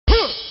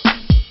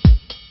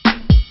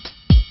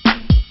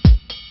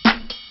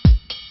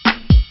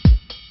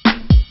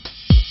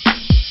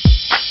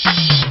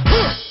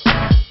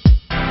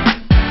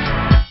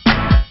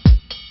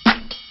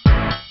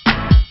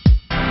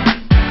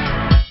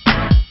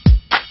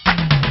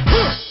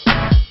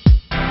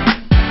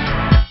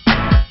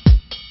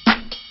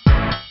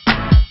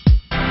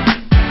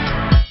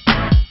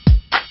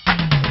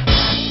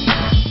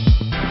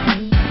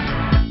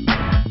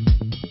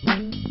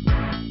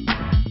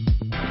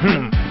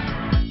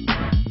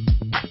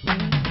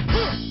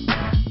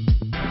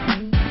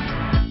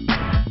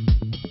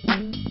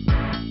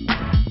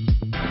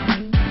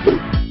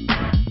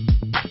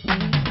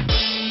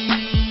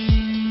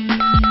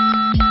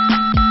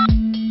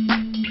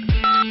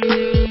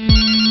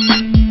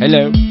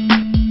Hello?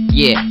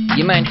 Yeah,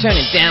 you mind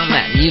turning down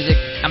that music?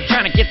 I'm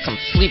trying to get some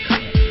sleep.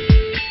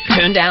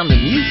 Turn down the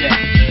music.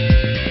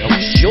 Oh,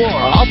 sure,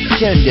 I'll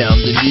turn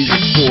down the music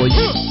for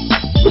you.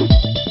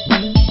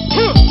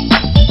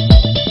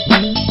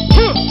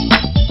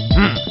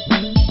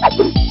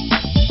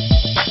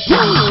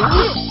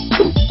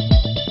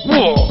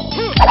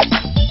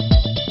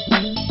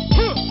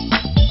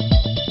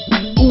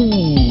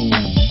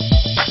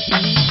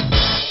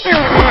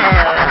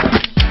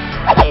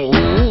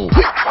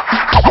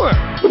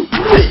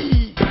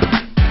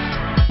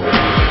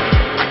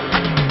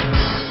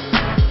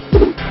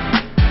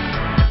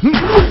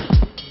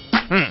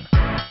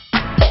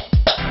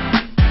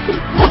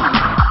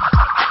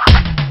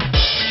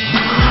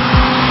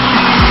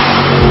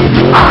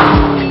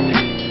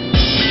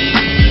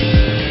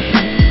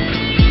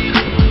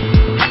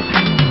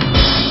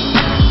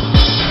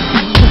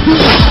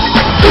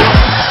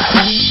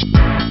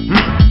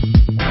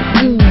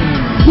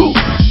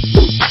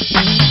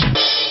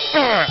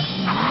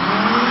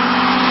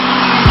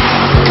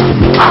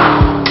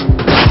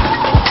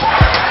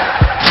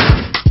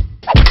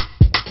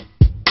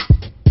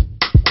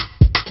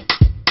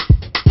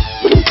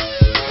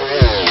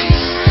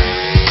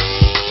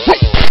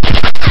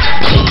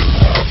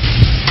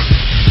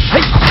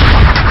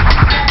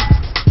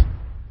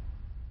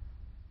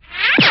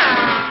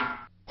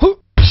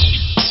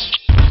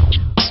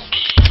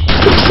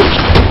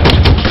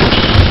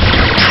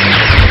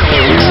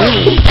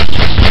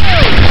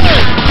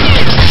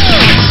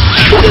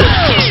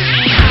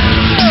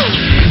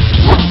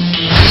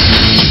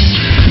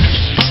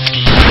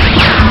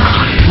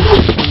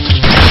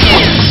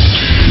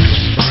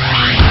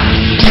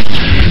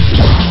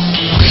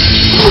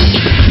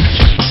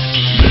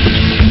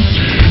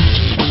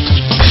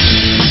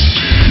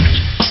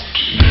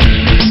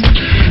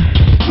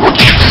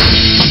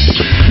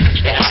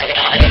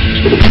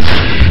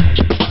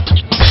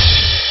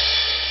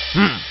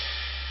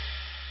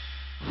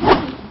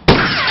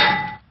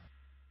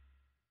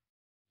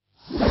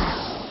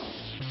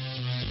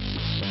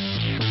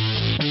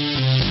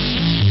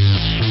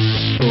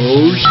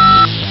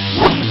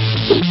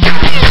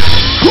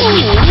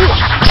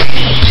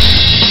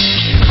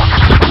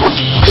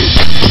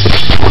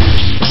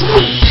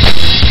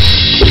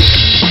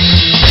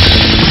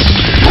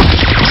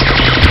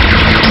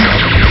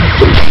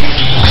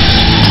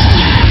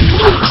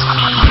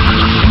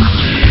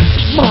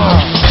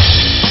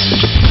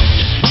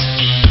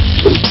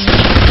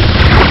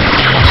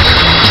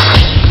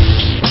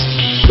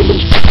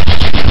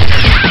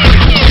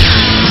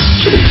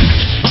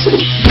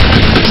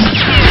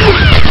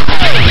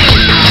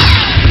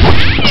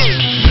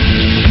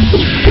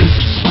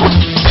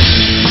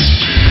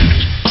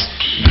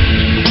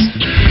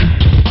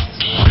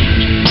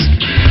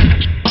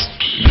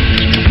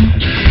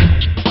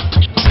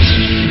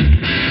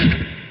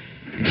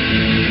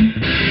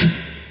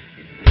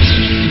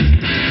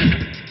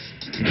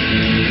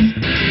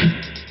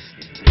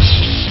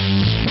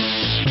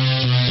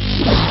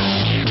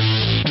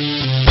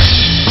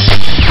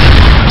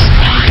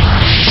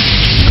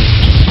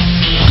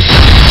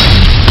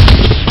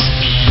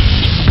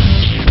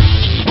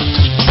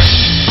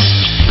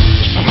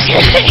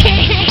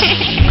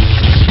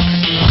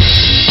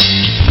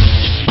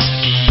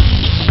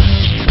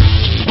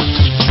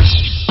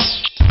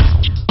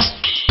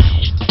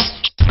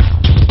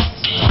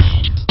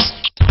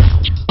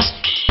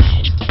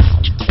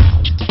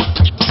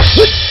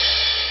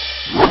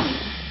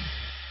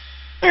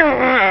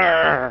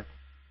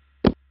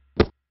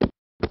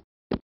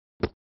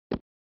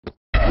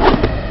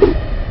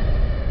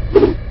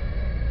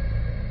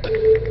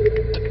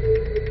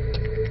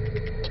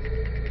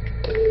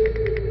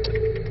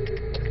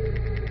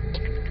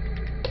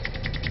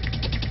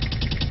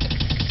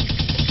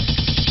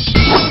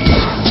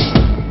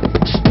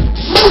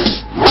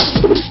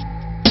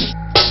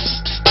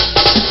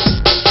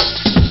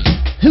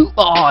 Who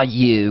are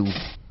you?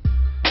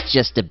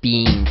 Just a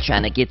bean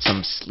trying to get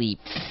some sleep.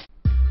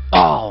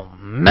 Oh,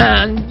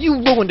 man, you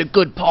ruined a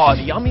good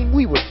party. I mean,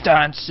 we were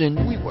dancing,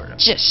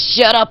 Just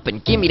shut up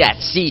and give me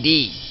that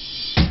CD.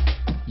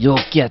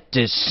 You'll get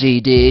this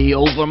CD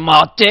over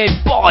my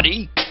dead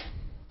body.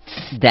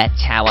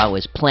 That's how I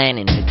was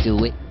planning to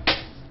do it.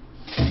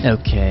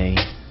 Okay,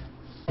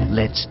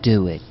 let's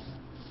do it.